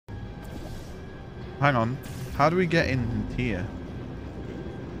Hang on. How do we get in here?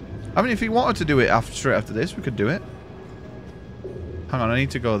 I mean, if he wanted to do it straight after this, we could do it. Hang on, I need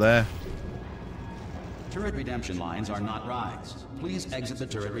to go there. Turret redemption lines are not rides. Please exit the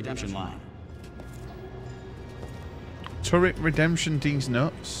turret redemption line. Turret redemption, these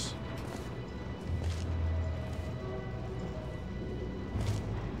nuts.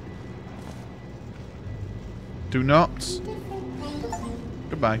 Do not.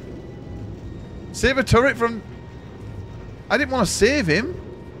 Goodbye. Save a turret from... I didn't want to save him.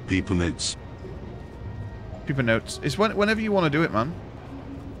 People notes. People notes. It's whenever you want to do it, man.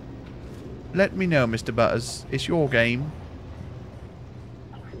 Let me know, Mr. Butters. It's your game.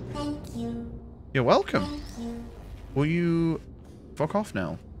 Thank you. You're welcome. Thank you. Will you... fuck off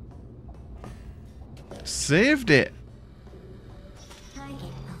now? Saved it. Target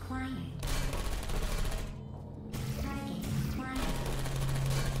acquired. Target acquired.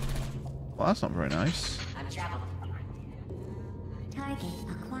 Well, that's not very nice. I'm traveling. Target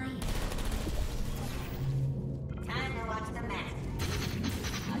acquired. Time to watch the map.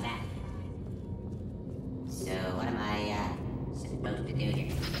 How's that? So, what am I supposed to do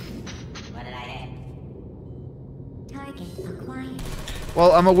here? What did I hit? Target acquired.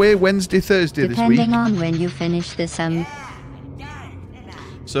 Well, I'm away Wednesday, Thursday this week. Depending on when you finish this,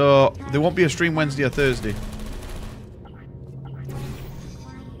 So, there won't be a stream Wednesday or Thursday.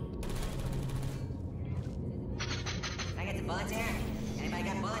 I get some bullets here? Anybody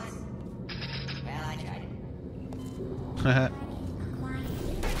got bullets? Well, I tried.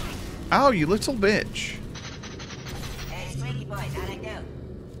 Ow, you little bitch. Hey, Squeaky Boys, how'd I do?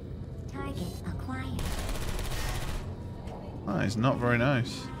 Target acquired. That is not very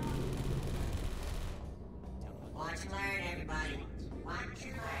nice. Watch and learn, everybody. Watch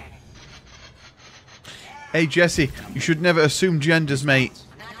and learn. Hey, Jesse, you should never assume genders, mate.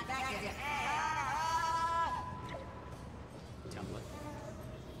 Not effective. Template.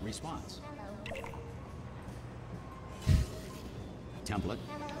 Response. Template.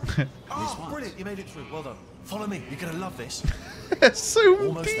 Oh, Response. brilliant! You made it through. Well done. Follow me. You're gonna love this. Assume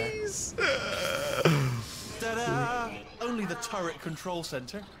Almost there. peas. Ta-da! Only the turret control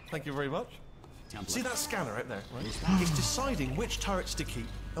center. Thank you very much. Template. See that scanner right there? Right? It's deciding which turrets to keep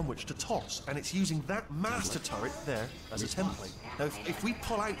and which to toss, and it's using that master turret there as a template. Now, if we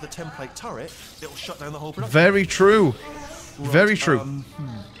pull out the template turret, it'll shut down the whole production. Very true. Very true. I'm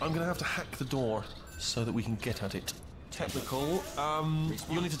gonna have to hack the door so that we can get at it. Technical.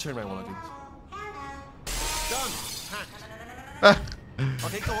 You'll need to turn around while I do this. Done. Hacked.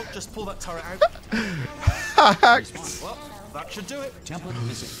 Okay, go on. Just pull that turret out. Hacked. Well, that should do it. Template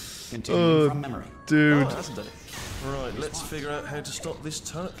missing. Continue from memory. Oh, Dude. it hasn't done it. Right, let's figure out how to stop this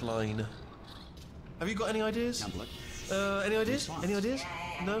turret line. Have you got any ideas? Template. Any ideas? Response. Any ideas?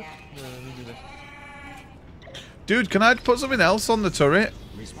 No? No, me neither. Dude, can I put something else on the turret?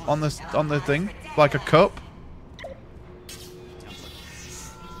 On the thing? Like a cup?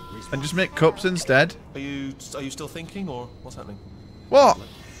 And just make cups instead? Are you still thinking, or what's happening? What?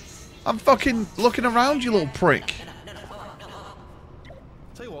 I'm fucking looking around, you little prick.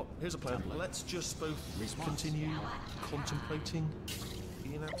 Tell you what, here's a plan. Let's just both continue contemplating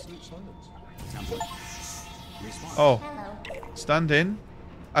in absolute silence. Template. Response. Oh. Stand in.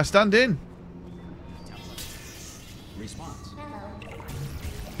 I stand in. Template. Response.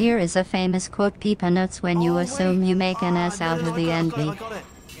 here is a famous quote: "Peep nuts when you assume you make an ass out of the I envy." got it.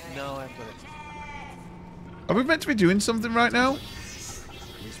 No, I haven't got it. Are we meant to be doing something right now?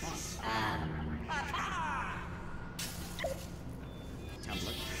 Response.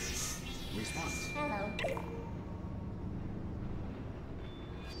 Template. Response.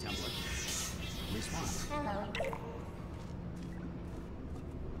 Template. Response.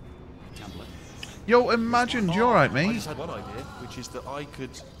 Template. Yo, imagine, you alright, I mate? just had one idea, which is that I could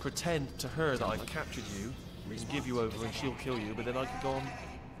pretend to her that I've captured you, and give you over, and she'll kill you, but then I could go on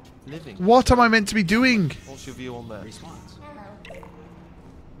living. What am I meant to be doing? What's your view on that? Response.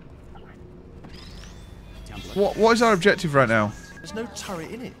 Template. What is our objective right now? There's no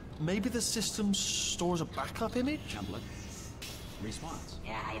turret in it. Maybe the system stores a backup image? Template. Response.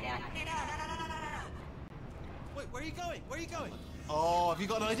 Yeah, how you doing? Wait, where are you going? Where are you going? Oh, have you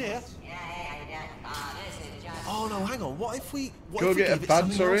got an idea? Yeah, hey, how you doing? This is just... Oh no, hang on. What if we Go get a gave it bad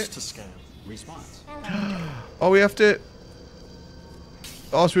something turret? else to scan? Response. Oh, we have to...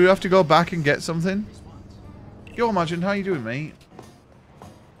 Oh, so we have to go back and get something? Response. Yo, imagine, how you doing, mate?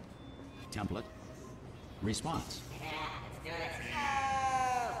 Template. Response.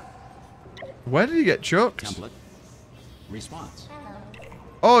 Where did he get chucked? Template. Response.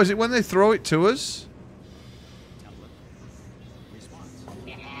 Oh, is it when they throw it to us? Template. Response.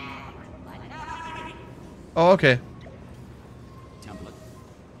 Oh, okay. Template.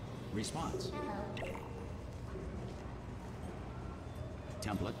 Response.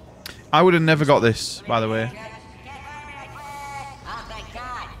 Template. I would have never got this, by the way. Oh, thank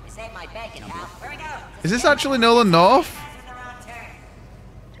God. You saved my bacon, pal. Where we go? Is this actually Nolan North?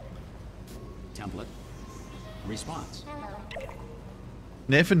 Template. Response.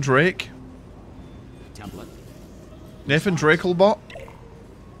 Nathan Drake? Template. Nathan Drakelbot?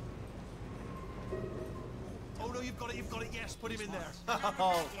 Oh no, you've got it, yes, put him in there.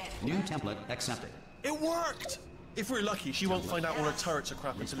 New template accepted. It worked! If we're lucky, she won't find out all her turrets are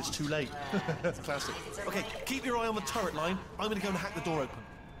crap until it's too late. Classic. Okay, keep your eye on the turret line. I'm gonna go and hack the door open.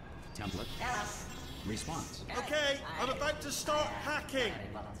 Template. Response. Okay, I'm about to start hacking.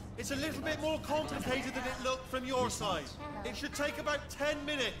 It's a little bit more complicated than it looked from your side. It should take about 10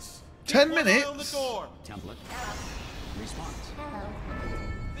 minutes. 10 Keep one eye on the minutes? door. Template. Response.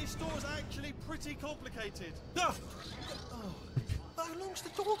 This door's actually pretty complicated. Ah! Oh. How long's the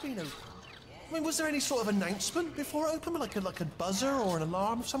door been open? I mean, was there any sort of announcement before it opened? Like a buzzer or an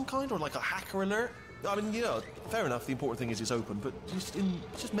alarm of some kind? Or like a hacker alert? I mean, you know, fair enough, the important thing is it's open, but just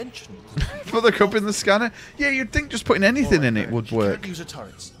mention. Put the cup in the scanner? Yeah, you'd think just putting anything in it would She work. can't use her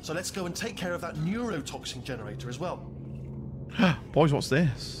turrets, so let's go and take care of that neurotoxin generator as well. Boys, what's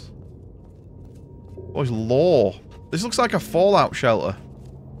this? Boys, lore. This looks like a Fallout shelter.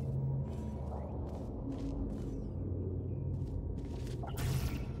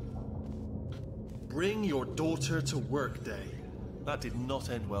 Bring your daughter to work day. That did not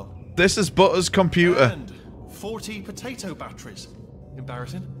end well. This is Butter's computer. And 40 potato batteries.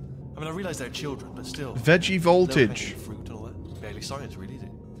 Embarrassing. I mean, I realise they're children, but still. Veggie voltage. Low-hanging fruit and all that. Barely science, really, is it?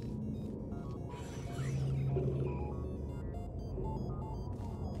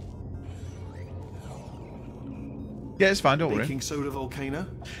 Yeah, it's fine, don't worry. Baking soda volcano.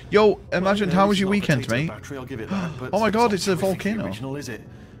 Yo, imagine, Well, how no, was it's your not weekend, potato mate? Battery, I'll give it that, but Oh my God, not it's a terrifically volcano. Original, is it?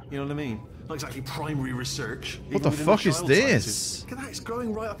 You know what I mean? Not exactly primary research. What even the within fuck is child this? sciences. Look at that, it's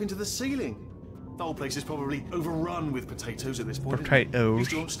growing right up into the ceiling. The whole place is probably overrun with potatoes at this point. isn't it? Potatoes. At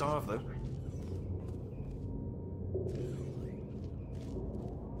least you won't starve, though.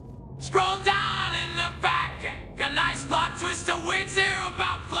 Scroll down in the back. A nice plot twist to wins here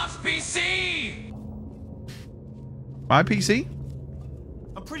about Fluff's PC. My PC?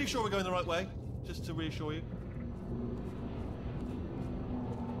 I'm pretty sure we're going the right way, just to reassure you.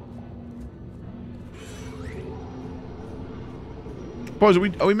 Boys,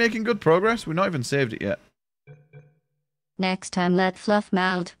 are we making good progress? We've not even saved it yet. Next time let Fluff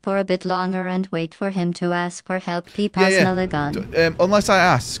mount for a bit longer and wait for him to ask for help. Yeah, Pass yeah. Milligan. Unless I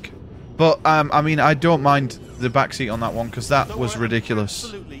ask. But, I mean, I don't mind the backseat on that one, because that Don't was worry, I'm ridiculous.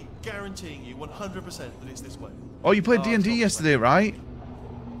 absolutely guaranteeing you 100% that it's this way. Oh, you played Oh, D&D it's not yesterday, right?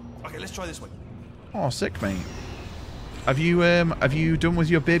 Okay, let's try this way. Oh, sick, mate. Have you done with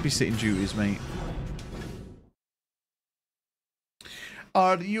your babysitting duties, mate?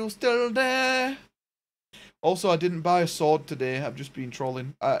 Are you still there? Also, I didn't buy a sword today. I've just been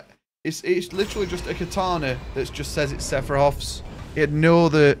trolling. It's literally just a katana that just says it's Sephiroth's. It had no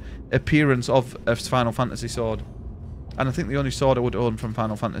the appearance of a Final Fantasy sword. And I think the only sword I would own from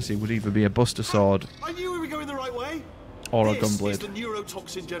Final Fantasy would either be a Buster Sword I knew we were going the right way. or a This is Gunblade. the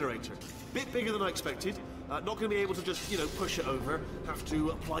neurotoxin generator. Bit bigger than I expected. Not going to be able to just, push it over. Have to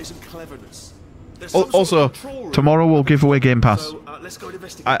apply some cleverness. There's some sort of Also, control room. tomorrow we'll give away Game Pass. So, let's go and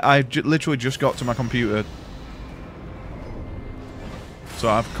investigate. I literally just got to my computer. So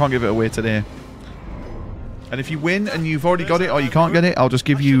I can't give it away today. And if you win and you've already got it or you can't get it, I'll just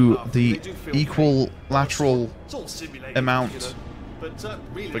give you the equilateral It's all simulated, amount but,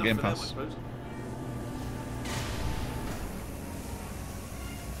 really for enough Game them, I Pass. suppose.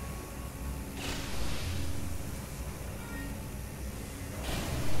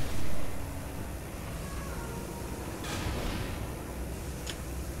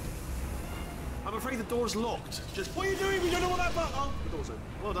 I'm afraid the door's locked. Just, what are you doing? We don't know what that button. Oh, the door's open.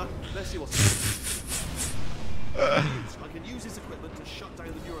 Well done. Let's see what's I can use this equipment to shut down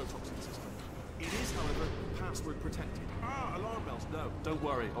the neurotoxin system. It is, however, password protected. Ah, alarm bells. No, don't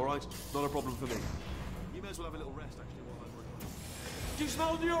worry, alright? Not a problem for me. You may as well have a little rest, actually, while I'm working on it. Do you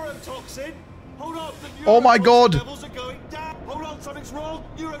smell neurotoxin? Hold on, the Oh my neurotoxin God. levels are going down. Hold on, something's wrong.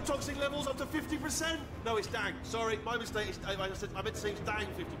 Neurotoxin levels up to 50%. No, it's down. Sorry, my mistake. I meant to say it's down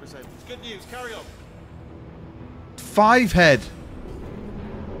 50%. It's good news. Carry on. 5 head.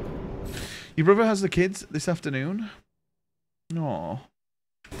 Your brother has the kids this afternoon? No.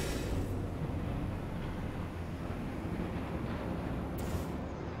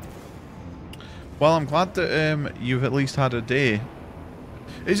 Well, I'm glad that you've at least had a day.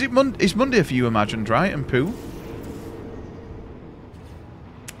 Is it It's Monday for you, imagined, right? And Pooh?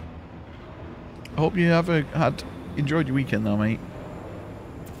 I hope you have enjoyed your weekend though, mate.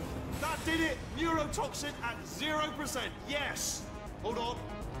 That did it! Neurotoxin at 0%. Yes! Hold on.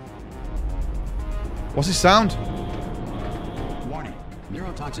 What's his sound? Warning.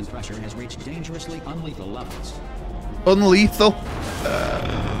 Neurotoxin pressure has reached dangerously unlethal levels. Unlethal.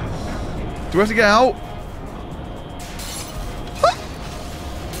 Do we have to get out?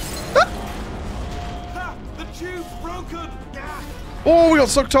 Ha! The tube's broken! Ah. Oh, we got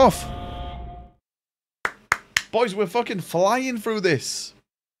sucked off. Boys, we're fucking flying through this.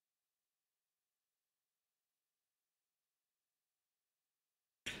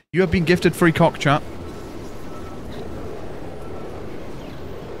 You have been gifted free cock, chat.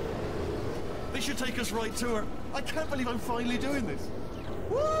 They should take us right to her. I can't believe I'm finally doing this.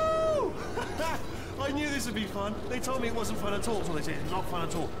 Woo! I knew this would be fun. They told me it wasn't fun at all, so they said it's not fun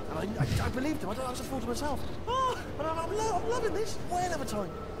at all. And I believed them. I don't have to fool to myself. Oh, but I'm loving this. Whale of a time.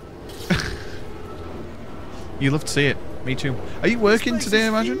 You love to see it. Me too. Are you working This place today, is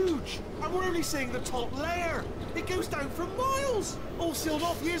imagine? huge. And we're only seeing the top layer. It goes down for miles. All sealed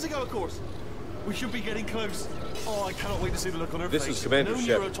off years ago, of course. We should be getting close. Oh, I cannot wait to see the look on her face. This is Commander no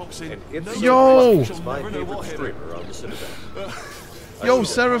Shepard, neurotoxin. and it's Yo! She'll my never know favorite what hit her. streamer on the Citadel. Yo,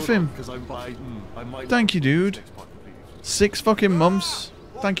 Seraphim. I might Thank you, dude. 6 fucking months.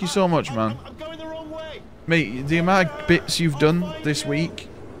 Thank you so much, man. I'm going the wrong way. Mate, the amount of bits you've done this week,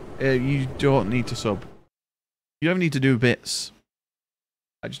 you don't need to sub. You don't need to do bits.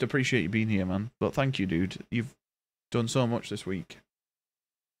 I just appreciate you being here, man. But thank you, dude. You've done so much this week.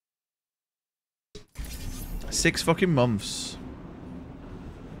 6 fucking months.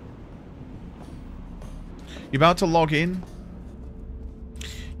 You're about to log in.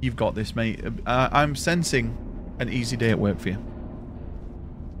 You've got this, mate. I'm sensing an easy day at work for you.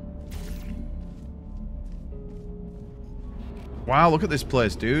 Wow, look at this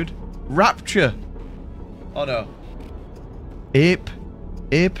place, dude. Rapture. Oh no.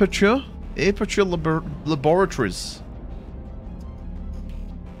 Aperture Laboratories.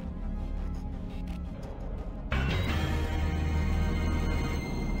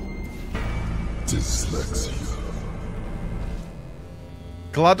 Dyslexia.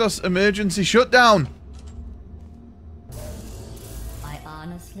 GLaDOS emergency shutdown. I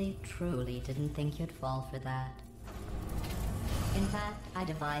honestly, truly didn't think you'd fall for that. In fact, I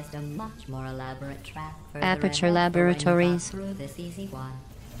devised a much more elaborate trap for Aperture Laboratories. through this easy one.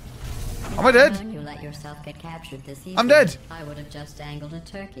 Am I dead? When you let yourself get captured this easily, I'm dead. I would have just dangled a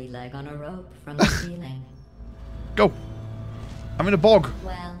turkey leg on a rope from the ceiling. Go. I'm in a bog.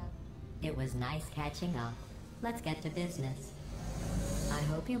 Well, it was nice catching up. Let's get to business. I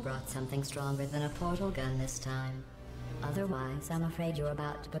hope you brought something stronger than a portal gun this time. Otherwise, I'm afraid you're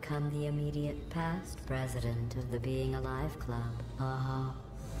about to become the immediate past president of the Being Alive Club. Uh-huh.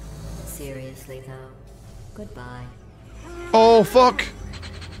 Seriously, though. Goodbye. Oh, fuck.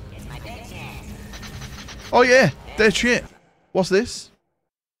 Oh, yeah. Dead shit. What's this?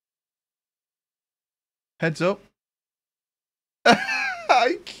 Heads up.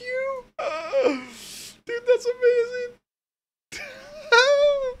 IQ. Dude, that's amazing.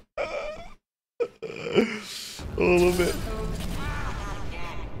 All of it.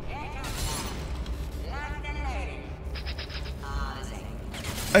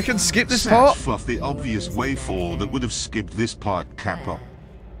 I can skip this part. Fluff the obvious way forward that would have skipped this part, Kappa.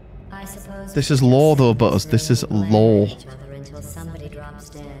 I suppose This is law, though, Butters. This is law. each other until somebody drops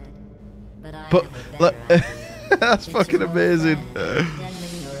dead. But I But have a better idea. that's It's fucking your old amazing, friend, deadly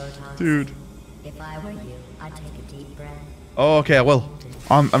neurotoxin. dude. If I were you, I'd take a deep breath. Oh, okay, I will.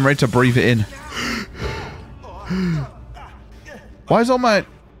 I'm ready to breathe it in. Why is all my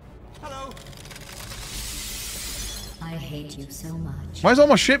I hate you so much. Why is all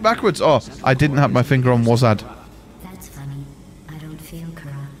my shit backwards? Oh, I didn't have my finger on Wazad. That's funny. I don't feel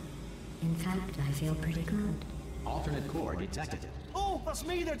Kara. In fact, I feel pretty good. Alternate core detected. Oh, that's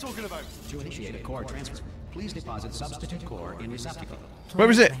me they're talking about. To initiate a core transfer, please deposit substitute core in receptacle. Where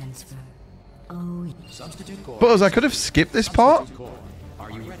is it? Transfer. Oh, Substitute core. Butters, I could have skipped this part. Substitute core.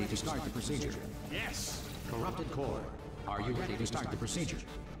 Are you ready to start the procedure? Yes. Corrupted core. Are you ready to start the procedure?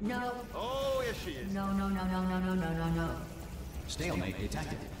 no. Oh, yes she is. No, no, no, no, no, no, no, no, no. Stalemate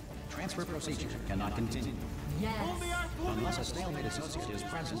detected. Transfer procedure cannot continue. Yes. Pull me out, pull me Unless a out. stalemate associate is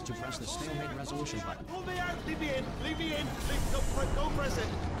present to press the stalemate resolution button. Pull me out. Leave me in. Leave me in. Don't press it.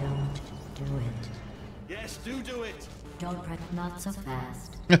 Don't do it. Yes, do it. Don't press not so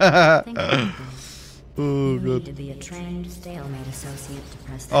fast. Think about this. Oh, You need God. to be a trained stalemate associate to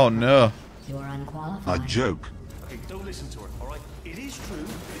press that Oh, button. no. You're A unqualified. joke. Okay, don't listen to her, alright? It is true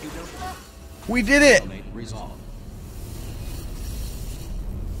that you don't... We did it! Stalemate resolved.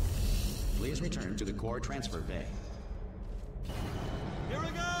 Please return to the core transfer bay. Here we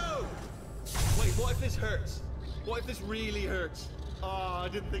go! Wait, what if this hurts? What if this really hurts? Oh, I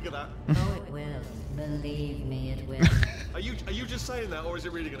didn't think of that. Oh, it will. Believe me, it will. Are you just saying that, or is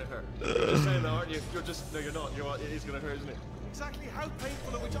it really gonna hurt? You're just saying that, aren't you? You're just... No, you're not. You're... It is gonna hurt, isn't it? Exactly how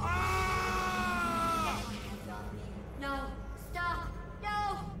painful are we... Ah! No, stop!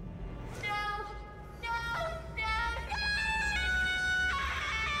 No! No! No! No!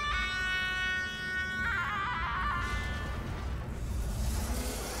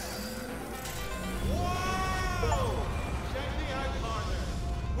 Whoa! Check me out, partner.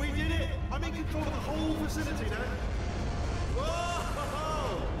 We did it! I'm in control of the whole vicinity now.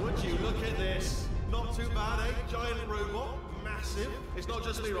 Whoa! Would you look at this? Not too bad, eh? Giant robot. Massive. It's not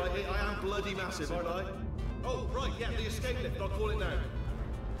just me, right? I am bloody massive, aren't I? Oh, right, yeah, the escape lift. I'll call it now.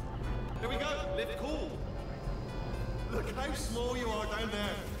 Here we go. Lift cool. Look how small you are down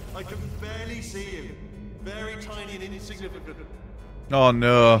there. I can barely see you. Very tiny and insignificant. Oh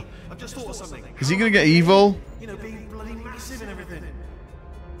no. I've just thought of something. Is he gonna get evil? You know, being bloody massive and everything.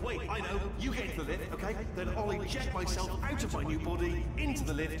 Wait, I know. You get into the lift, okay? Then I'll eject myself out of my new body into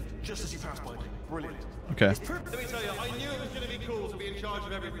the lift just as you pass by me. Brilliant. Okay. Let me tell you, I knew it was going to be cool to be in charge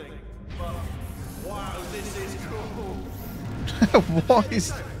of everything. But, wow, this is cool. What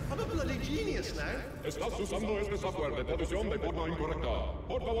is... I'm a bloody genius now.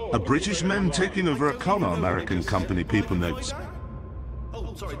 A British man taking over a car, American company, people notes.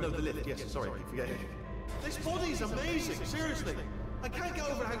 Oh, sorry, no, the lift. Yes, sorry, I keep forgetting. This body's amazing, seriously. I can't get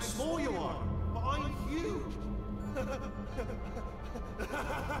over how small you are, but I'm huge.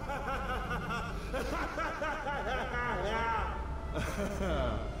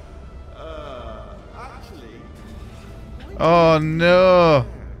 Actually... Oh no.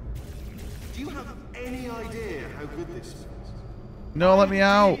 Do you have any idea how good this feels? No, let me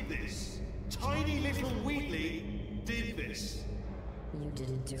out. Did this. Tiny little Wheatley did this. You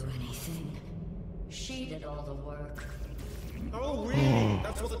didn't do anything. She did all the work. Oh, really?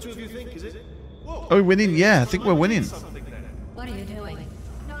 That's what the two of you think, is it? Whoa. Oh, we're winning? Yeah, I think we're winning. What are you doing?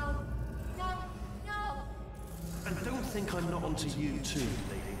 No! No! No! And don't think I'm not onto you too,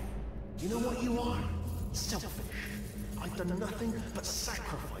 lady. You know what you are? Selfish. I've done nothing but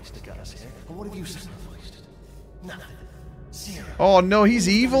sacrifice to get us here. And what have you sacrificed? Nothing. Zero. Oh no, he's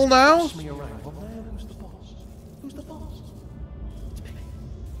evil now? Boss me around. Well, now who's the boss? Who's the boss? It's me.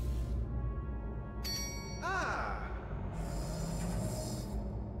 Ah!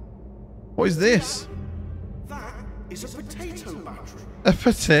 What is this? That is a potato battery. A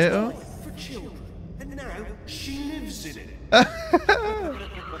potato? For children. And now she lives in it.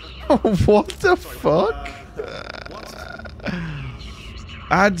 What the fuck?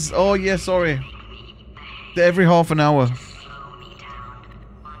 Ads. Oh yeah, sorry. Every half an hour.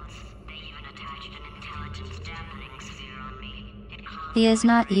 He is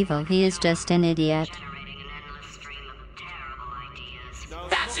not evil, he is just an idiot.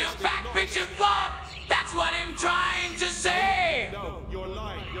 That's your back picture, Bob! That's what I'm trying to say! No, you're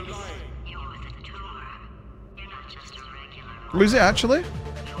lying. You're lying. Who is it actually?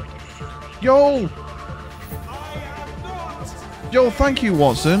 Yo! Yo, thank you,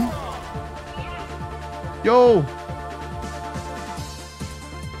 Watson. Yo!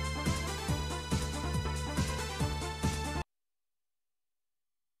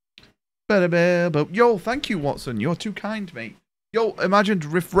 Yo, thank you, Watson. You're too kind, mate. Yo, imagine to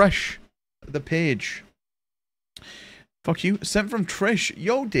refresh the page. Fuck you. Sent from Trish.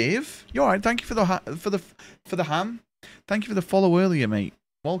 Yo, Dave. You alright? Thank you for the ham. Thank you for the follow earlier, mate.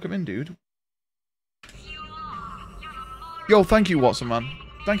 Welcome in, dude. Yo, thank you, Watson, man.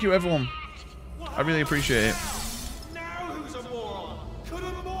 Thank you, everyone. I really appreciate it. Now who's a moron? Could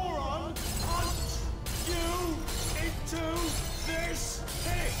a moron hunt you into this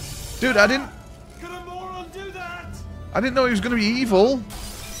pit? Dude, I didn't Could a moron do that? I didn't know he was gonna be evil.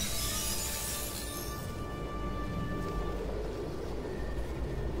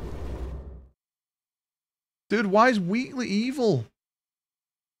 Dude, why is Wheatley evil?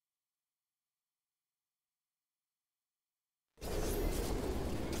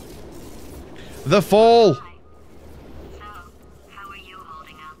 The Fall! So, how are you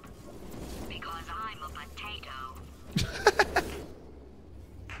holding up? Because I'm a potato.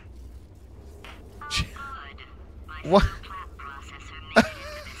 Oh, good. My What? slow clap processor made it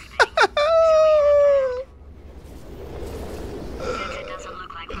into this thing. So since it doesn't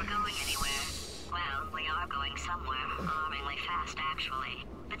look like we're going anywhere, well, we are going somewhere, alarmingly fast actually.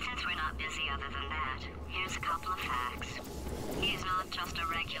 But since we're not busy other than that, here's a couple of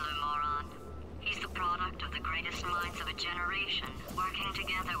greatest minds of a generation, working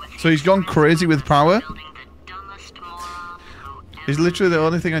together with So he's gone crazy with power? building the dumbest moron who He's literally the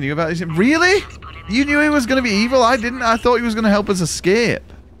only thing I knew about. Really? You knew he was going to be evil? I didn't. I thought he was going to help us escape.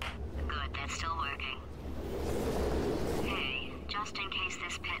 Good, that's still working. Hey, just in case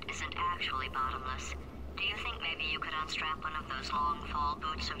this pit isn't actually bottomless, do you think maybe you could unstrap one of those long fall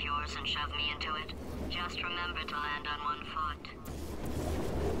boots of yours and shove me into it? Just remember to land on one foot.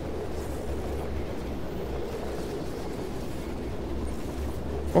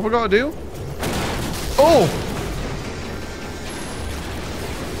 What have I got to do? Oh!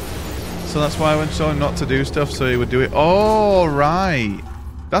 So that's why I went to him not to do stuff, so he would do it. Oh, right.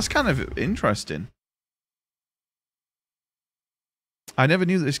 That's kind of interesting. I never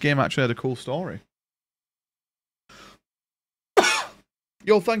knew that this game actually had a cool story.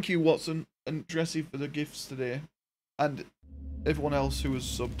 Yo, thank you, Watson and Jesse, for the gifts today. And everyone else who has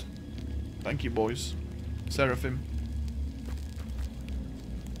subbed. Thank you, boys. Seraphim.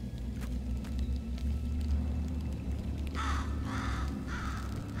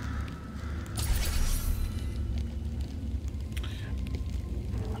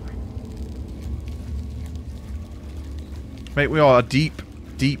 Mate, we are deep,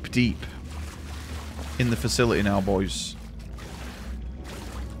 deep, deep in the facility now, boys.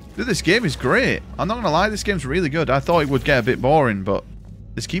 Dude, this game is great. I'm not going to lie, this game's really good. I thought it would get a bit boring, but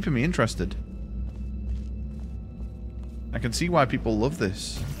it's keeping me interested. I can see why people love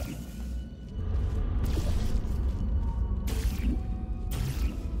this.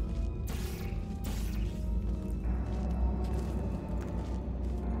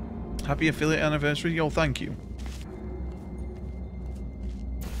 Happy affiliate anniversary. Yo, thank you.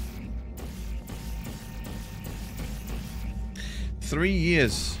 $3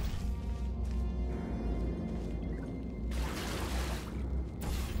 years.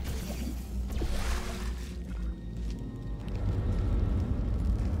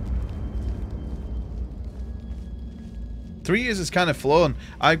 Three years has kind of flown.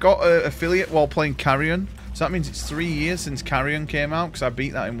 I got an affiliate while playing Carrion, so that means it's 3 years since Carrion came out, because I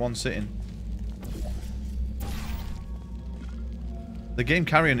beat that in one sitting. The game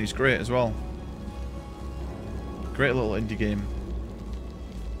Carrion is great as well. Great little indie game.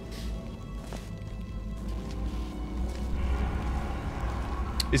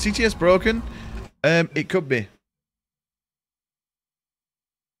 Is CTS broken? It could be.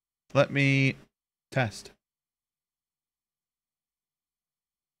 Let me test.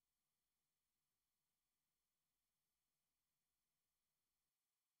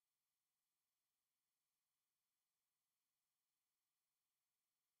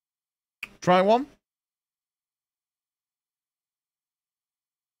 Try one.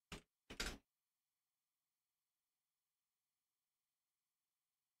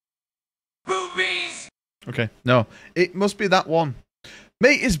 Boobies! Okay, no. It must be that one.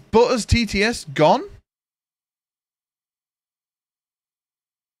 Mate, is Butters TTS gone?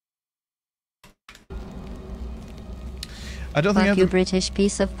 I don't think Fuck I've... you, British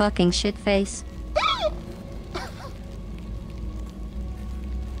piece of fucking shit face.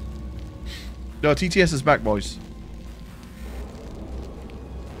 No, TTS is back, boys.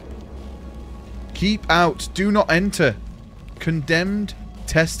 Keep out. Do not enter. Condemned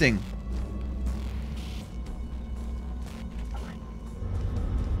testing.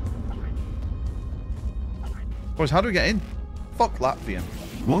 Boys, how do we get in? Fuck Latvia.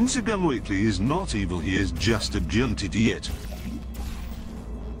 Once again, Wheatley is not evil, he is just a giant idiot.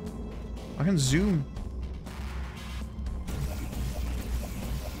 I can zoom.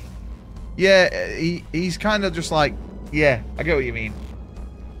 Yeah, he's kind of just like, yeah, I get what you mean.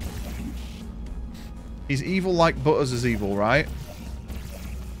 He's evil like Butters is evil, right?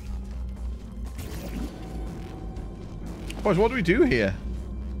 Boys, what do we do here?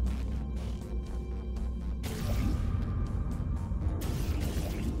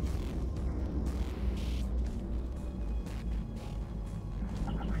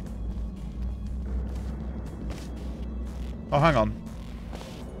 Oh, hang on.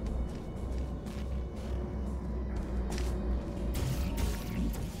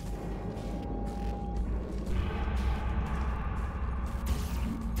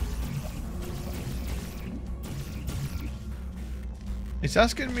 It's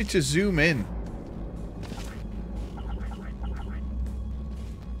asking me to zoom in.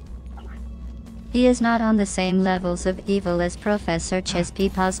 He is not on the same levels of evil as Professor Chespi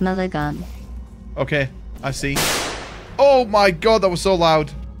Posmalagon. Okay, I see. Oh my god, that was so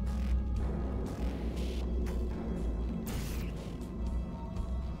loud.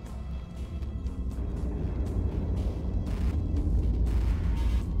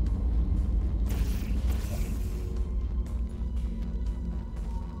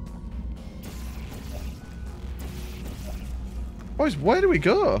 Boys, where do we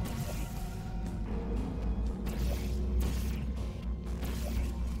go?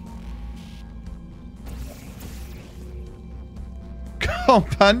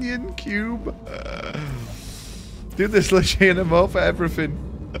 Companion cube. Dude, there's legit a more for everything.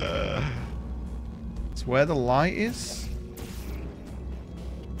 It's where the light is.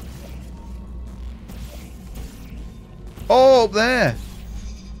 Oh, up there.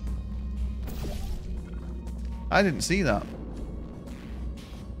 I didn't see that.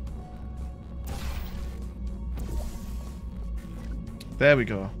 There we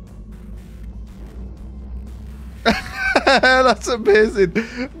go. That's amazing.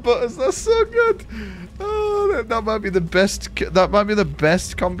 Butters, that's so good. Oh, that might be the best. That might be the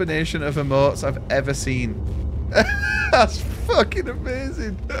best combination of emotes I've ever seen. That's fucking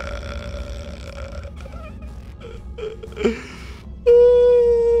amazing.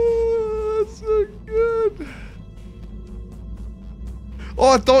 Oh, that's so good.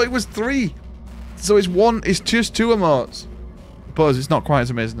 Oh, I thought it was 3. So it's 1. It's just 2 emotes. But it's not quite as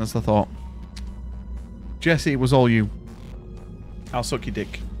amazing as I thought. Jesse, it was all you. I'll suck your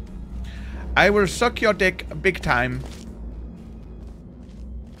dick. I will suck your dick big time.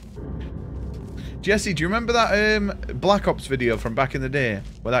 Jesse, do you remember that Black Ops video from back in the day?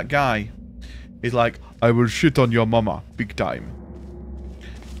 Where that guy is like, I will shit on your mama big time.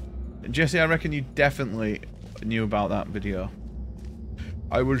 Jesse, I reckon you definitely knew about that video.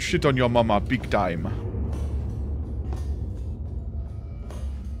 I will shit on your mama big time.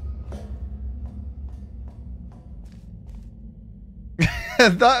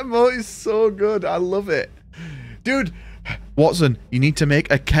 That emote is so good. I love it. Dude, Watson, you need to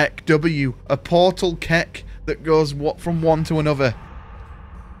make a Keck W. A portal Keck that goes from one to another.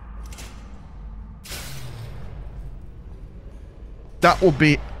 That will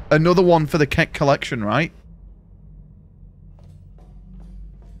be another one for the Keck collection, right?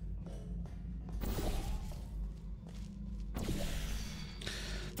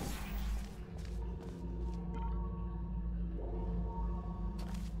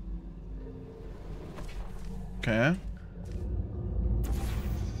 Okay.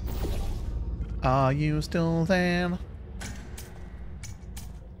 Are you still there?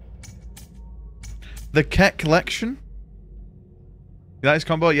 The Keck collection? That is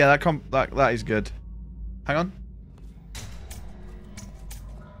combo? Yeah, that is good. Hang on.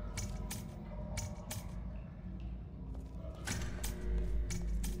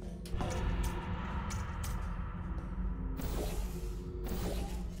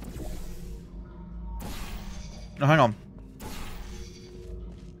 No, hang on.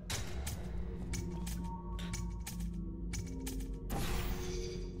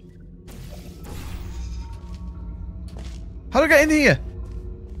 How do I get in here?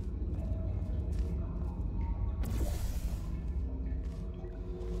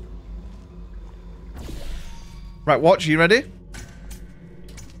 Right, watch, you ready?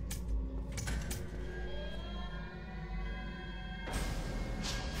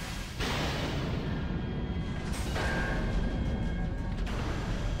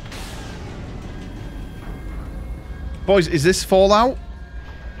 Boys, is this Fallout?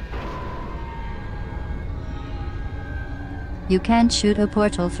 You can't shoot a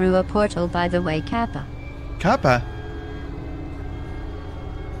portal through a portal, by the way, Kappa. Kappa?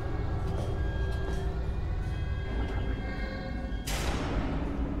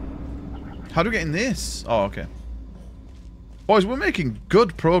 How do we get in this? Oh, okay. Boys, we're making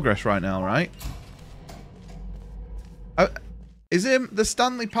good progress right now, right? Is the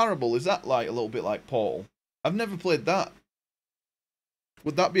Stanley Parable, is that like a little bit like Portal? I've never played that.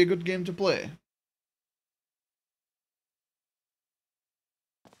 Would that be a good game to play?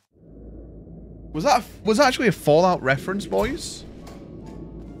 Was that actually a Fallout reference, boys?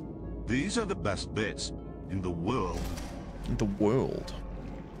 These are the best bits in the world. In the world.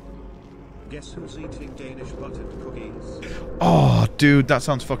 Guess who's eating Danish buttered cookies? Oh, dude, that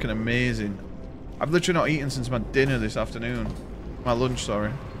sounds fucking amazing. I've literally not eaten since my dinner this afternoon. My lunch,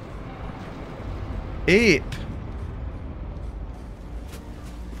 sorry. Ape.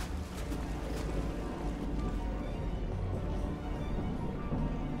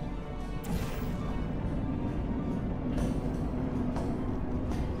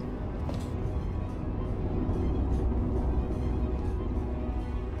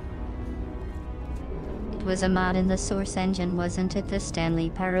 It was a mod in the Source engine, wasn't it? The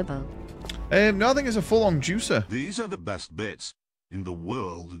Stanley Parable. No, I think it's a full-on juicer. These are the best bits in the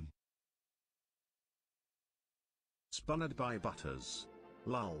world. Spun by Butters.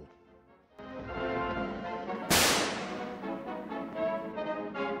 Lol.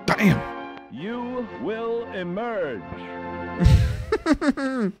 Damn. You will emerge.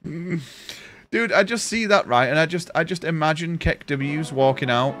 Dude, I just see that, right? And I just imagine Keck W's walking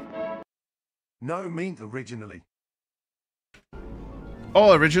out. No, mean originally.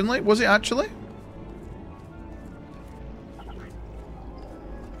 Oh, originally? Was it actually?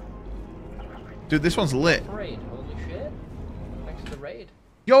 Dude, this one's lit. Raid, holy shit. Thanks for the raid.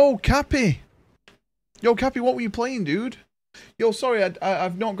 Yo, Cappy! Yo, Cappy, what were you playing, dude? Yo, sorry,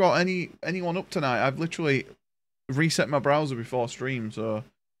 I've not got anyone up tonight. I've literally reset my browser before stream, so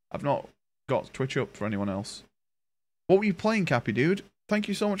I've not got Twitch up for anyone else. What were you playing, Cappy, dude? Thank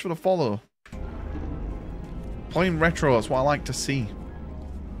you so much for the follow. Playing retro, that's what I like to see.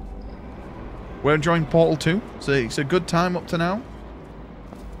 We're enjoying Portal 2, so it's a good time up to now.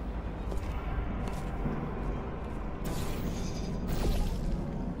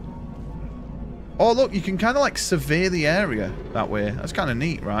 Oh, look, you can kind of like survey the area that way. That's kind of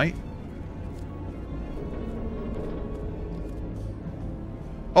neat, right?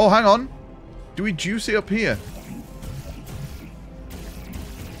 Oh, hang on. Do we juice it up here?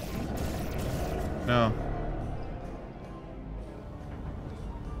 No.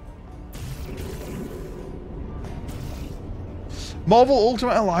 Marvel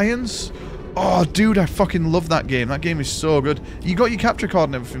Ultimate Alliance? Oh, dude, I fucking love that game. That game is so good. You got your capture card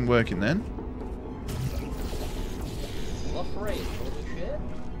and everything working then?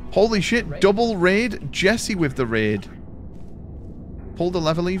 Holy shit, Raid. double raid, Jesse with the raid. Pull the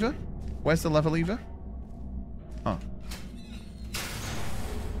lever lever. Where's the lever lever? Oh.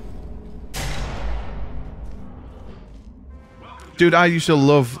 Dude, I used to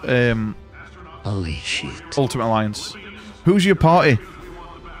love Holy shit. Ultimate Alliance. Who's your party?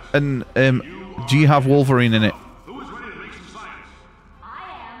 And do you have Wolverine in it?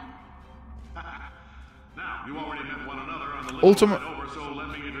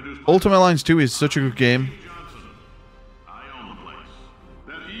 Ultimate Alliance 2 is such a good game.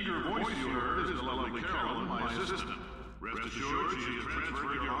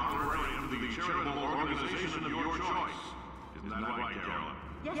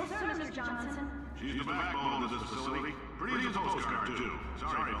 Yes, sir, Mr. Johnson. She's the backbone of this facility. Pretty as a postcard, too.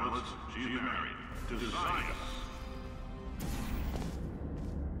 Sorry, fellas. She's married to science.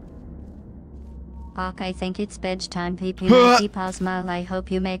 Ok, I think it's bedtime, PP Posma. I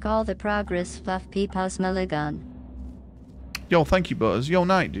hope you make all the progress, Fluff P Posmaligun. Yo, thank you, Butters. Yo,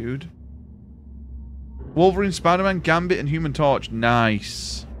 night, dude. Wolverine, Spider-Man, Gambit, and Human Torch.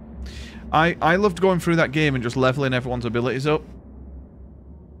 Nice. I loved going through that game and just leveling everyone's abilities up.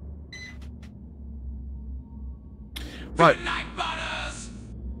 Right.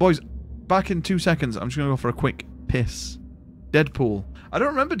 Boys, back in 2 seconds. I'm just going to go for a quick piss. Deadpool. I don't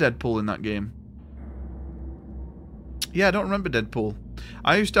remember Deadpool in that game. Yeah, I don't remember Deadpool.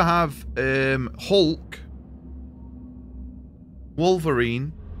 I used to have Hulk,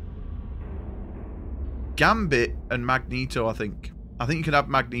 Wolverine, Gambit, and Magneto, I think. I think you could have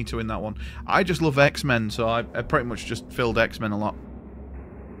Magneto in that one. I just love X-Men, so I pretty much just filled X-Men a lot.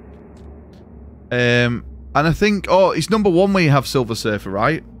 And I think... Oh, it's number 1 where you have Silver Surfer,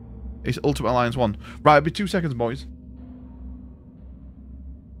 right? It's Ultimate Alliance 1. Right, it'll be 2 seconds, boys.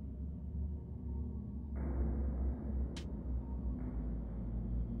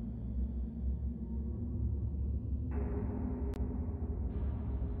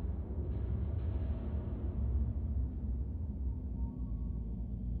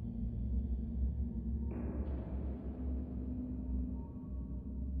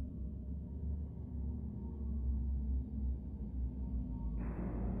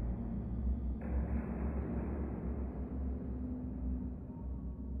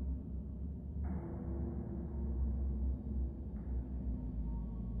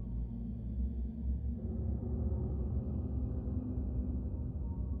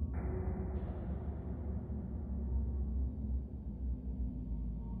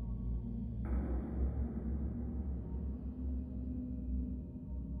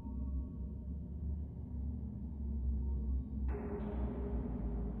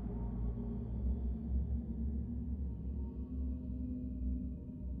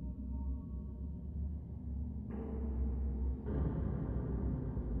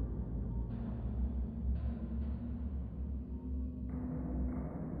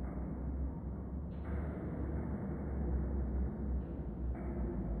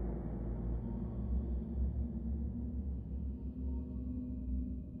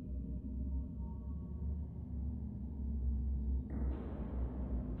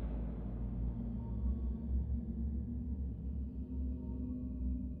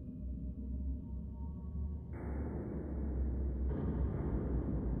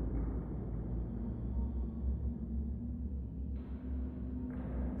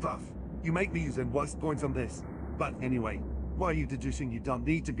 You make me use the worst points on this. But anyway, why are you deducing you don't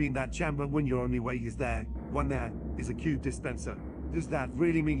need to be in that chamber when your only way is there? One there is a cube dispenser. Does that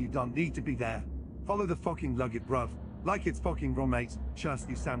really mean you don't need to be there? Follow the fucking lugget, bruv. Like it's fucking roommate, just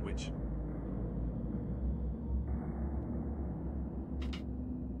you sandwich.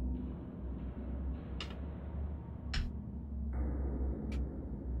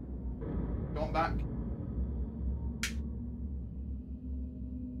 Gone back.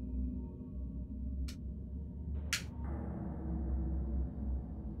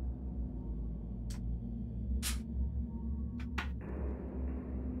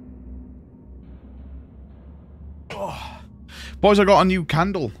 Boys, I got a new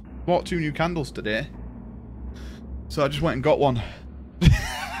candle. Bought 2 new candles today. So I just went and got one.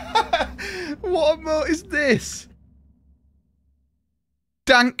 What emote is this?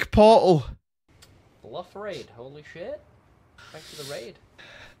 Dank portal. Bluff raid, holy shit. Thanks for the raid.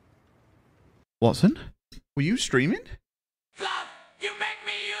 Watson? Were you streaming? Fluff, you make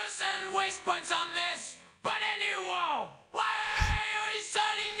me use and waste points on this. But anyway, why are you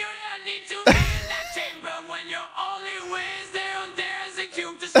starting your need to be in that chamber when your only way is there and there's a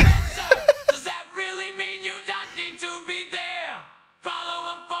cube dispenser? Does that really mean you don't need to be there?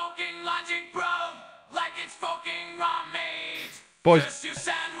 Follow a fucking logic, bro, like it's fucking raw meat. Boys, Just you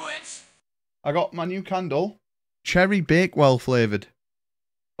sandwich. I got my new candle. Cherry Bakewell flavoured.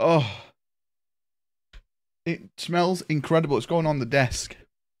 Oh. It smells incredible. It's going on the desk.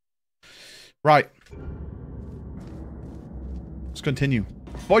 Right. Let's continue.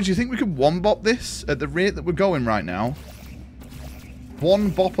 Boys, do you think we could one-bop this at the rate that we're going right now?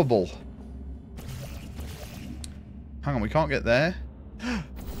 One-boppable. Hang on, we can't get there.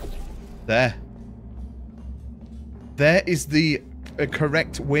 There. There is the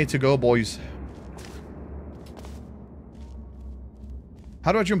correct way to go, boys.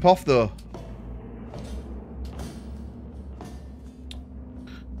 How do I jump off, though?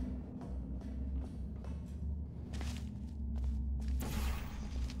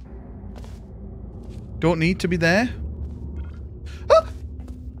 Don't need to be there. Ah!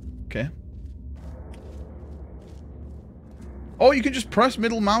 Okay. Oh, you can just press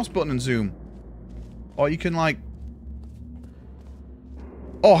middle mouse button and zoom. Or you can, like...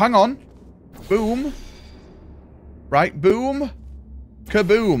 Oh, hang on. Boom. Right, boom.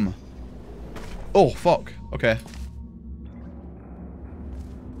 Kaboom. Oh, fuck. Okay.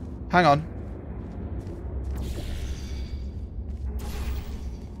 Hang on.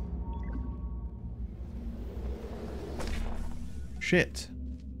 Shit.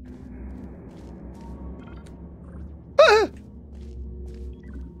 Ah!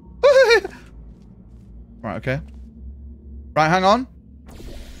 Right, okay. Right, hang on.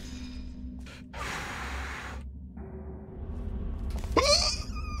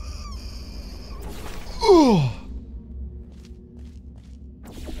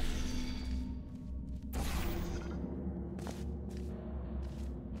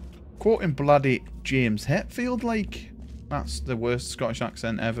 Quoting bloody James Hetfield, like, that's the worst Scottish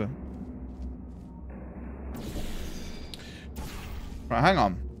accent ever. Right, hang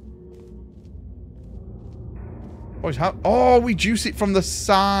on. Boys, how? Oh, we juice it from the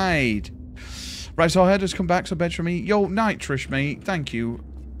side. Right, so I had us come back, so bed for me. Yo, night, Trish, mate. Thank you.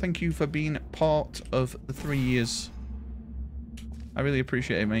 Thank you for being part of the 3 years. I really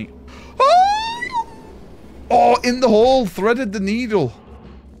appreciate it, mate. Oh, in the hole. Threaded the needle.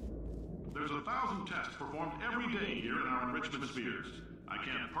 There's 1,000 tests performed every day here in our enrichment spheres. I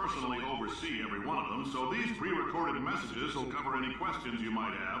can't personally oversee every one of them, so these pre-recorded messages will cover any questions you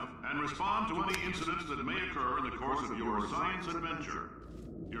might have and respond to any incidents that may occur in the course of your science adventure.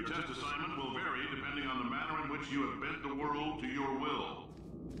 Your test assignment will vary depending on the manner in which you have bent the world to your will.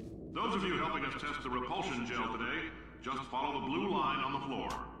 Those of you helping us test the repulsion gel today, just follow the blue line on the floor.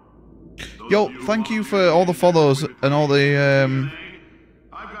 Yo, thank you for all the follows and all the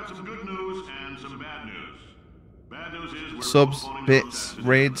I've got some good news and some bad news. Bad news is we're subs, bits,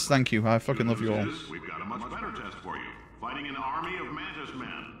 raids. Thank you. I fucking love you all. We've got a much better test for you. Fighting an army of Mantis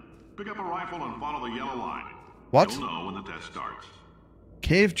men. Pick up a rifle and follow the yellow line. What? You'll know when the test starts.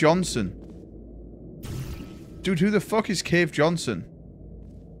 Cave Johnson. Dude, who the fuck is Cave Johnson?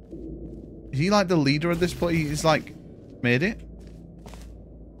 Is he like the leader of this place? He's like made it?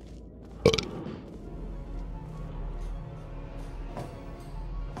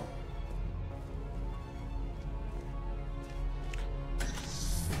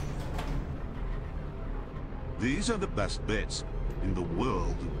 These are the best bits in the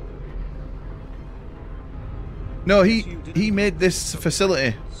world. No, he made this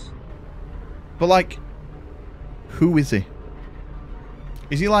facility. But like, who is he?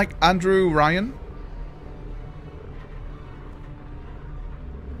 Is he like Andrew Ryan?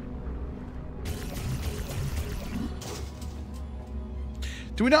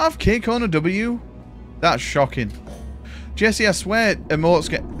 Do we not have K Kona W? That's shocking. Jesse, I swear emotes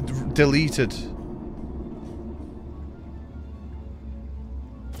get deleted.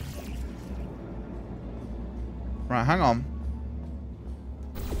 Right, hang on.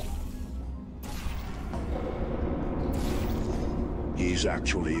 He's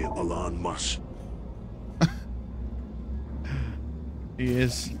actually Elon Musk. He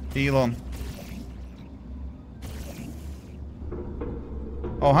is. Elon.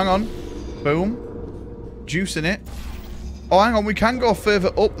 Oh, hang on. Boom. Juicing it. Oh, hang on. We can go further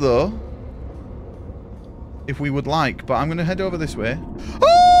up, though. If we would like. But I'm going to head over this way.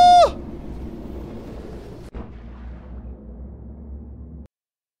 Oh!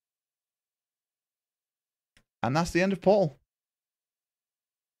 And that's the end of Paul.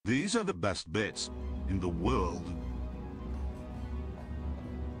 These are the best bits in the world.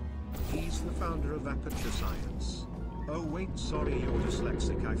 He's the founder of Aperture Science. Oh wait, sorry, you're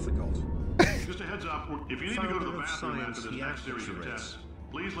dyslexic, I forgot. Just a heads up, if you need to go to the bathroom after this next series of tests,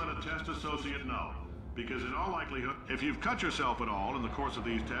 please let a test associate know. Because in all likelihood, if you've cut yourself at all in the course of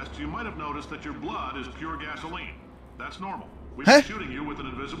these tests, you might have noticed that your blood is pure gasoline. That's normal. We've been shooting you with an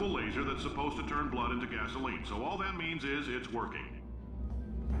invisible laser that's supposed to turn blood into gasoline, so all that means is it's working.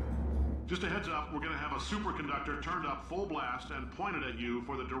 Just a heads up, we're going to have a superconductor turned up full blast and pointed at you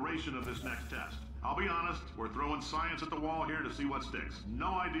for the duration of this next test. I'll be honest, we're throwing science at the wall here to see what sticks.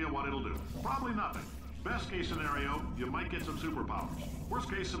 No idea what it'll do. Probably nothing. Best case scenario, you might get some superpowers.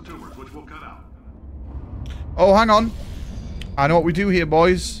 Worst case, some tumors, which we'll cut out. Oh, hang on. I know what we do here,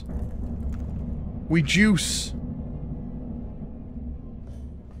 boys. We juice.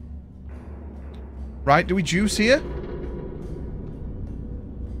 Right, do we juice here?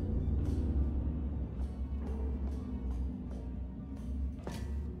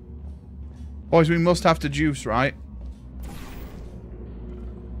 Boys, we must have to juice, right?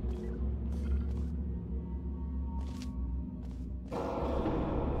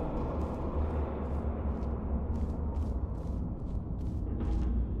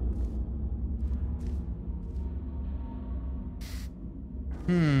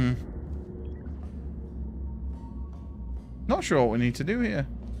 Not sure what we need to do here.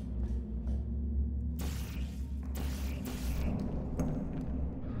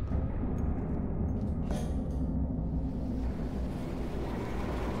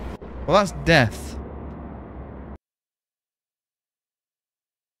 Well, that's death.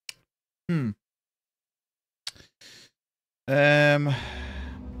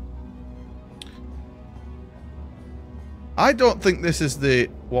 I don't think this is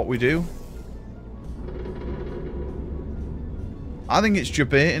what we do. I think it's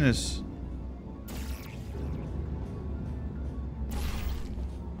debating us.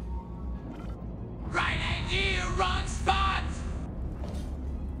 Right idea, wrong spot.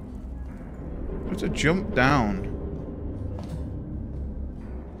 It's a jump down.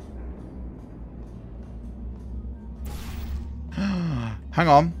 Hang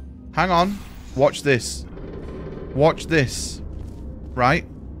on. Hang on. Watch this. Watch this. Right?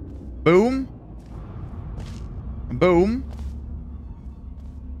 Boom. Boom.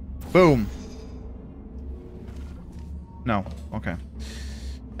 Boom. No. Okay.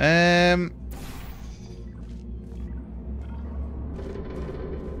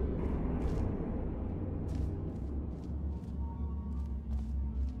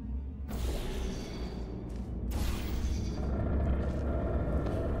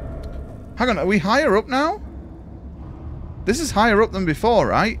 Hang on, are we higher up now? This is higher up than before,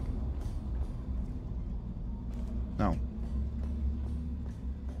 right? No.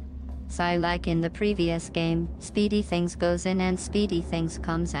 So like in the previous game, speedy things goes in and speedy things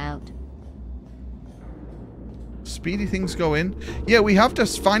comes out. Speedy things go in? Yeah, we have to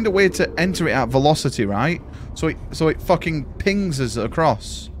find a way to enter it at velocity, right? So it fucking pings us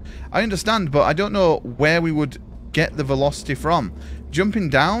across. I understand, but I don't know where we would get the velocity from. Jumping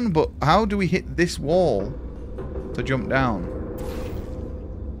down, but how do we hit this wall to jump down?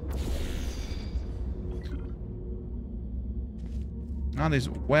 That is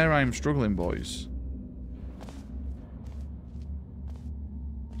where I'm struggling, boys.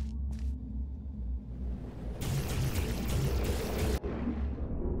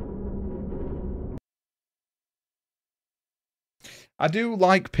 I do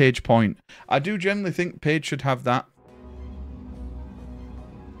like Page Point. I do generally think Page should have that.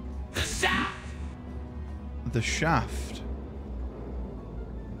 The shaft.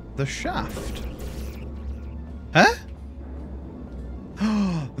 The shaft. Huh?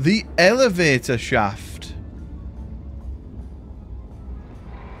 The elevator shaft.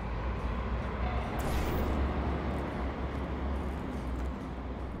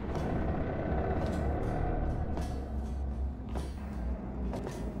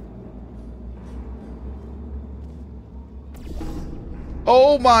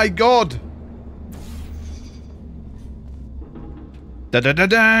 Oh my god! Da da da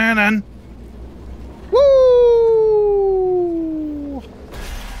da da. Woo!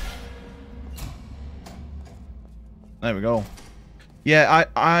 There we go. Yeah,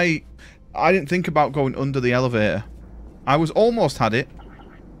 I didn't think about going under the elevator. I was almost had it.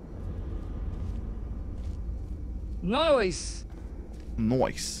 Nice.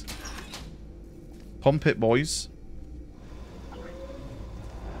 Nice. Pump it, boys.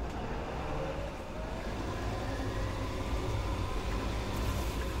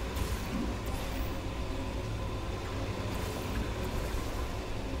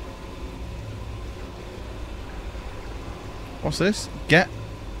 What's this? Get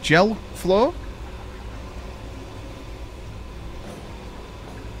gel flow?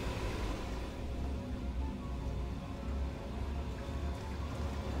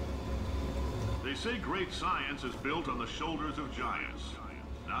 They say great science is built on the shoulders of giants.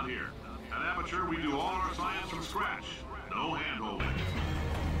 Not here. At Aperture, we do all our science from scratch. No hand-holding.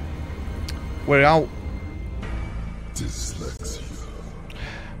 We're out. Dyslexia.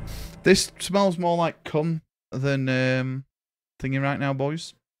 This smells more like cum than thingy right now,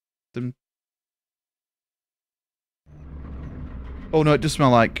 boys. Oh no, it does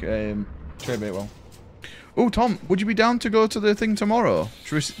smell like Trey Batewell. Oh, Tom, would you be down to go to the thing tomorrow?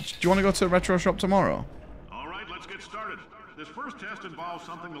 Do you want to go to the retro shop tomorrow? All right, let's get started. This first test involves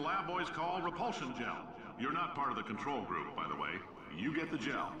something the lab boys call repulsion gel. You're not part of the control group, by the way. You get the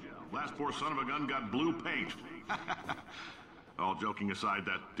gel. Last poor son of a gun got blue paint. All joking aside,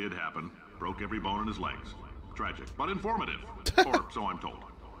 that did happen. Broke every bone in his legs. Tragic, but informative. Or so I'm told.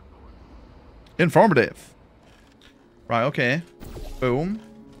 Informative. Right, okay. Boom.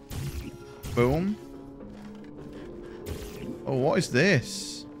 Boom. Oh, what is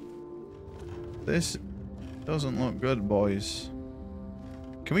this? This doesn't look good, boys.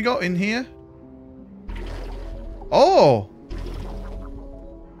 Can we go in here? Oh!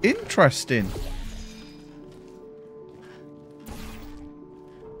 Interesting.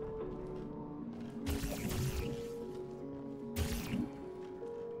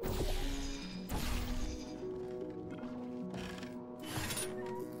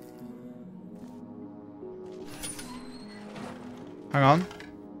 Hang on.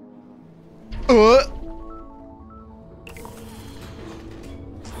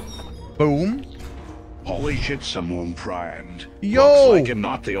 Boom. Holy shit, someone primed. Yo! Looks like I'm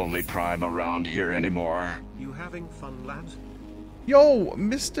not the only prime around here anymore. You having fun, lad? Yo,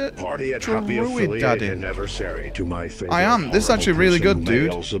 Mr. Party at happy Druid affiliate Daddy. anniversary to my favorite. I am. This is actually really horrible good, person who dude.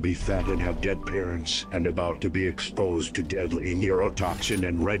 may also be fat and have dead parents and about to be exposed to deadly neurotoxin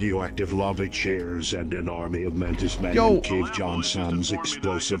and radioactive lava chairs and an army of Mantis Men Yo. and Cave John Sans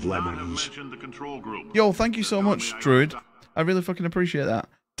explosive lemons. Yo, thank you so much, Druid. I really fucking appreciate that.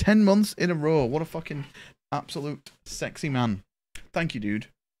 10 months in a row. What a fucking absolute sexy man. Thank you, dude.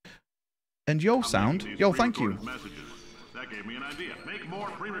 And yo, sound. Yo, thank you. That gave me an idea. Make more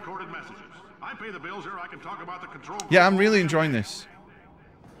pre-recorded messages. I pay the bills here. I can talk about the control. Yeah, I'm really enjoying this.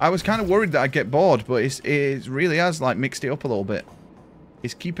 I was kind of worried that I'd get bored, but it really has like mixed it up a little bit.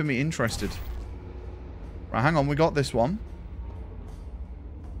 It's keeping me interested. Right, hang on. We got this one.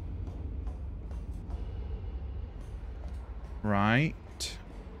 Right.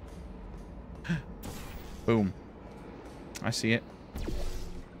 Boom. I see it.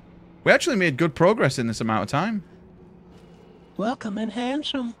 We actually made good progress in this amount of time. Welcome in,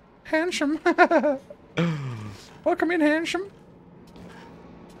 handsome. Handsome. Welcome in, handsome.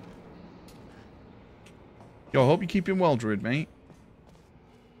 Yo, I hope you keep him well, Druid, mate.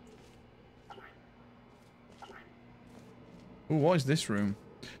 Ooh, what is this room?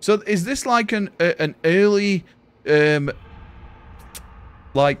 So, is this like an early,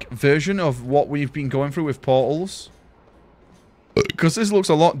 like, version of what we've been going through with portals? Because this looks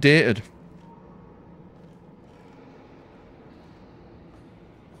a lot dated.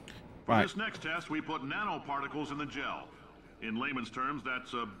 For this next test, we put nanoparticles in the gel. In layman's terms,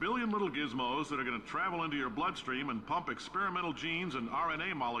 that's a billion little gizmos that are going to travel into your bloodstream and pump experimental genes and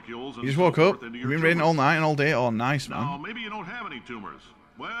RNA molecules. And You just woke so up. forth into You've your been reading tumors. all night and all day. Oh, nice, Now, man. maybe you don't have any tumors.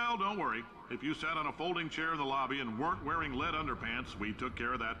 Well, don't worry. If you sat on a folding chair in the lobby and weren't wearing lead underpants, we took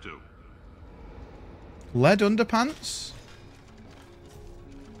care of that too. Lead underpants?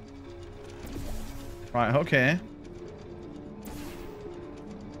 Right, okay.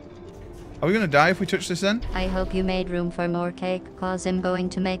 Are we gonna die if we touch this then? I hope you made room for more cake, cause I'm going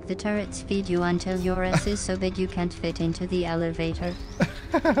to make the turrets feed you until your ass is so big you can't fit into the elevator.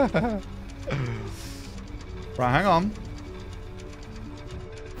 Right, hang on.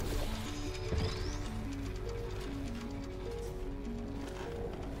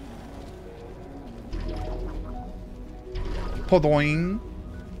 Podoing.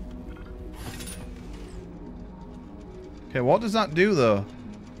 Okay, what does that do though?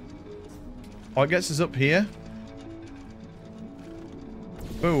 Oh, it gets us up here.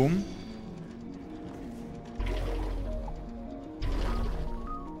 Boom.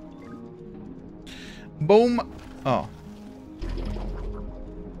 Boom. Oh.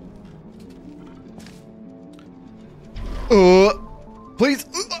 Please.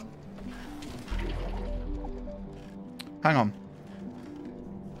 Hang on.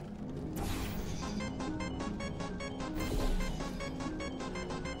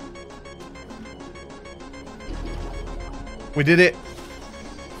 We did it.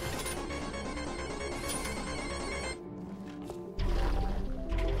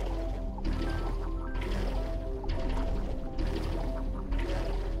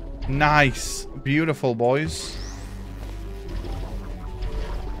 Nice. Beautiful, boys.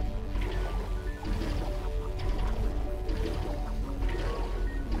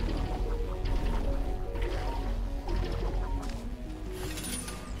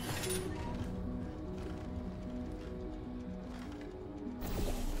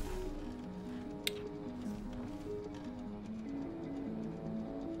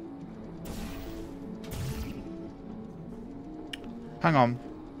 Hang on.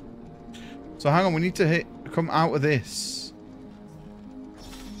 So hang on, we need to come out of this.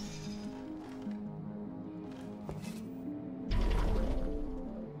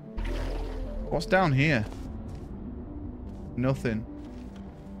 What's down here? Nothing.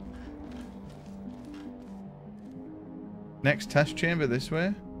 Next test chamber this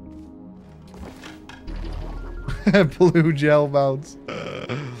way. Blue gel bounce.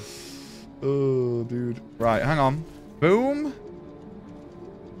 Oh, dude. Right, hang on. Boom.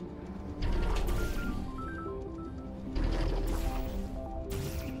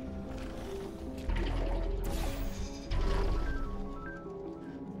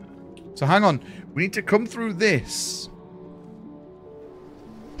 So hang on, we need to come through this.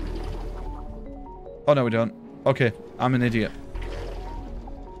 Oh no, we don't. Okay, I'm an idiot.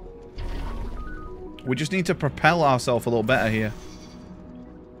 We just need to propel ourselves a little better here.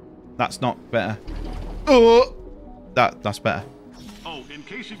 That's not better. Oh, that's better. Oh, in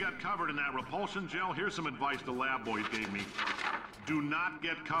case you got covered in that repulsion gel, here's some advice the lab boys gave me. Do not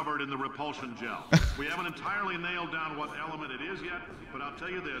get covered in the repulsion gel. We haven't entirely nailed down what element it is yet, but I'll tell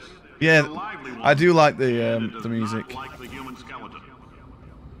you this. Yeah, I do like the music. Not like the human skeleton.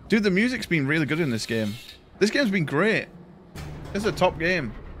 Dude, the music's been really good in this game. This game's been great. This is a top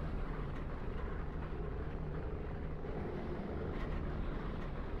game.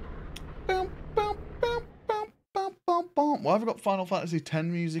 Why have I got Final Fantasy X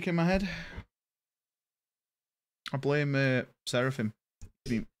music in my head? I blame Seraphim.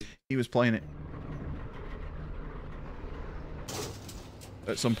 He was playing it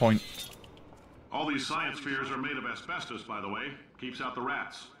at some point. All these science spheres are made of asbestos, by the way. Keeps out the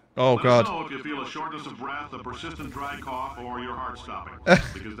rats. Oh, God. Let us know if you feel a shortness of breath, a persistent dry cough, or your heart stopping.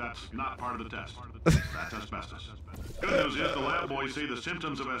 Because that's not part of the test. That's asbestos. Good news is the lab boys say the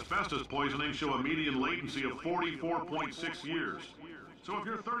symptoms of asbestos poisoning show a median latency of 44.6 years. So if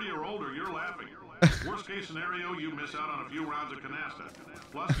you're 30 or older, you're laughing. Worst case scenario, you miss out on a few rounds of canasta.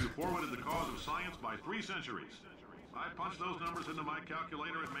 Plus, you forwarded the cause of science by 3 centuries. I punch those numbers into my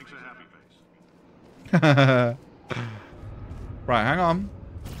calculator, it makes a happy face. Right, hang on.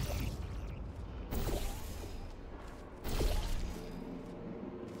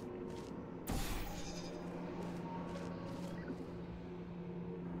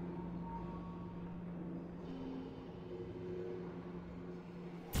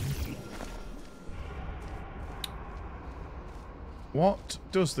 What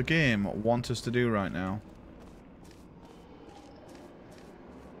does the game want us to do right now?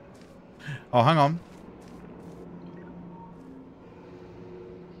 Oh, hang on.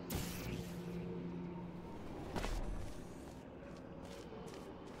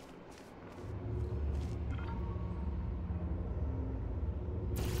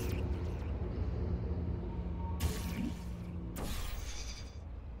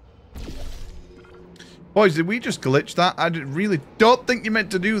 Boys, did we just glitch that? I really don't think you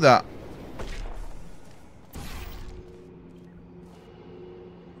meant to do that.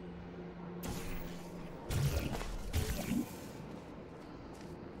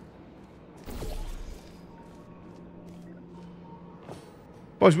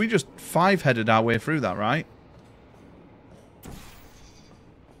 Boys, we just 5-headed our way through that, right?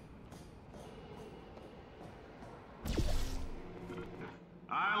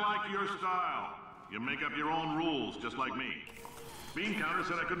 I like your style. You make up your own rules, just like me. Bean Counter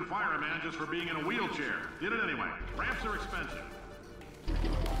said I couldn't fire a man just for being in a wheelchair. Did it anyway. Ramps are expensive.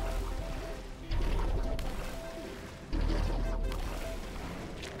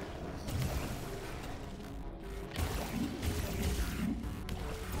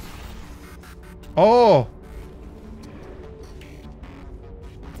 Oh!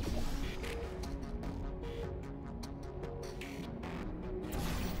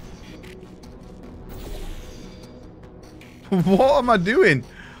 What am I doing?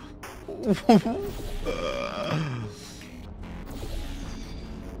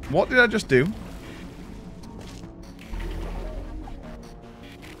 What did I just do?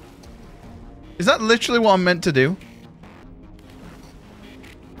 Is that literally what I'm meant to do?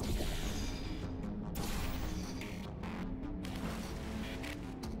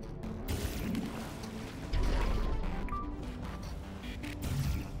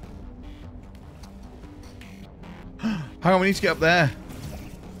 Hang on, we need to get up there.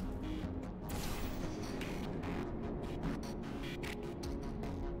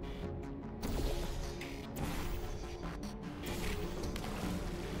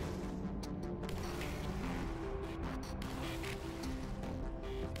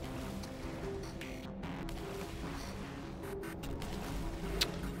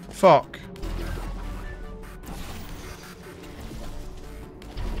 Fuck.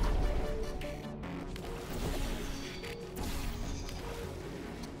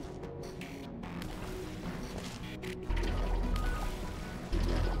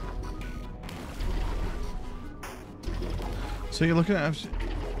 So you're looking at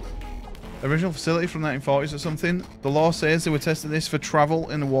original facility from 1940s or something. The law says they were testing this for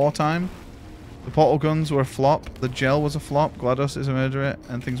travel in wartime. The portal guns were a flop. The gel was a flop. GLaDOS is a murderer.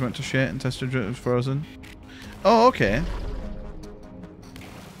 And things went to shit and test result was frozen. Oh, okay.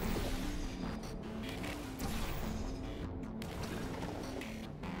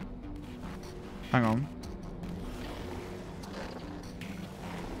 Hang on.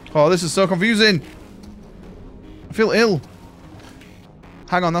 Oh, this is so confusing. I feel ill.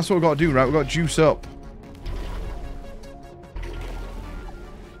 Hang on, that's what we've got to do, right? We've got to juice up.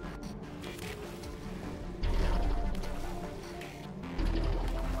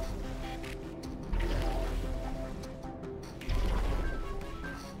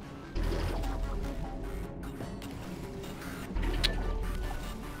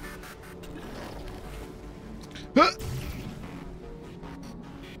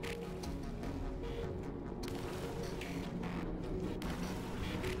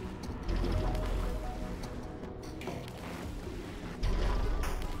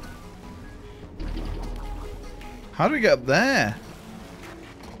 How do we get up there?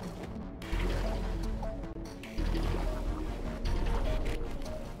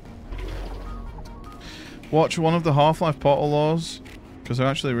 Watch one of the Half-Life Portal laws, because they're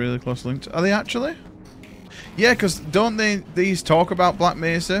actually really close linked. Are they actually? Yeah, because don't these talk about Black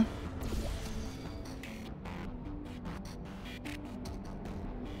Mesa?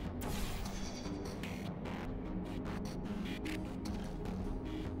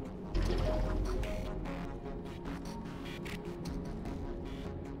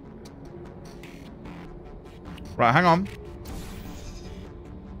 Right, hang on.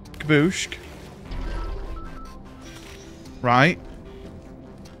 Kabooshk. Right.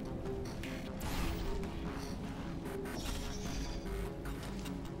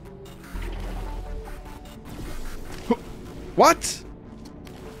 What?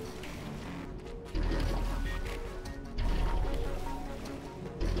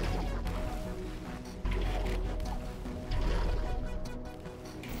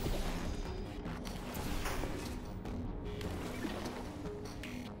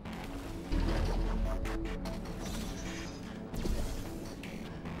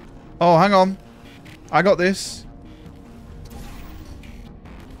 Oh, hang on. I got this.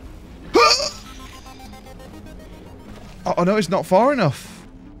 Oh, no, it's not far enough.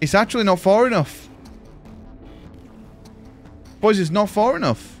 It's actually not far enough. Boys, it's not far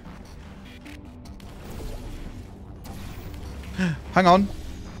enough. Hang on.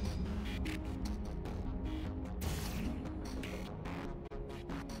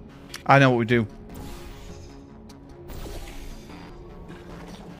 I know what we do.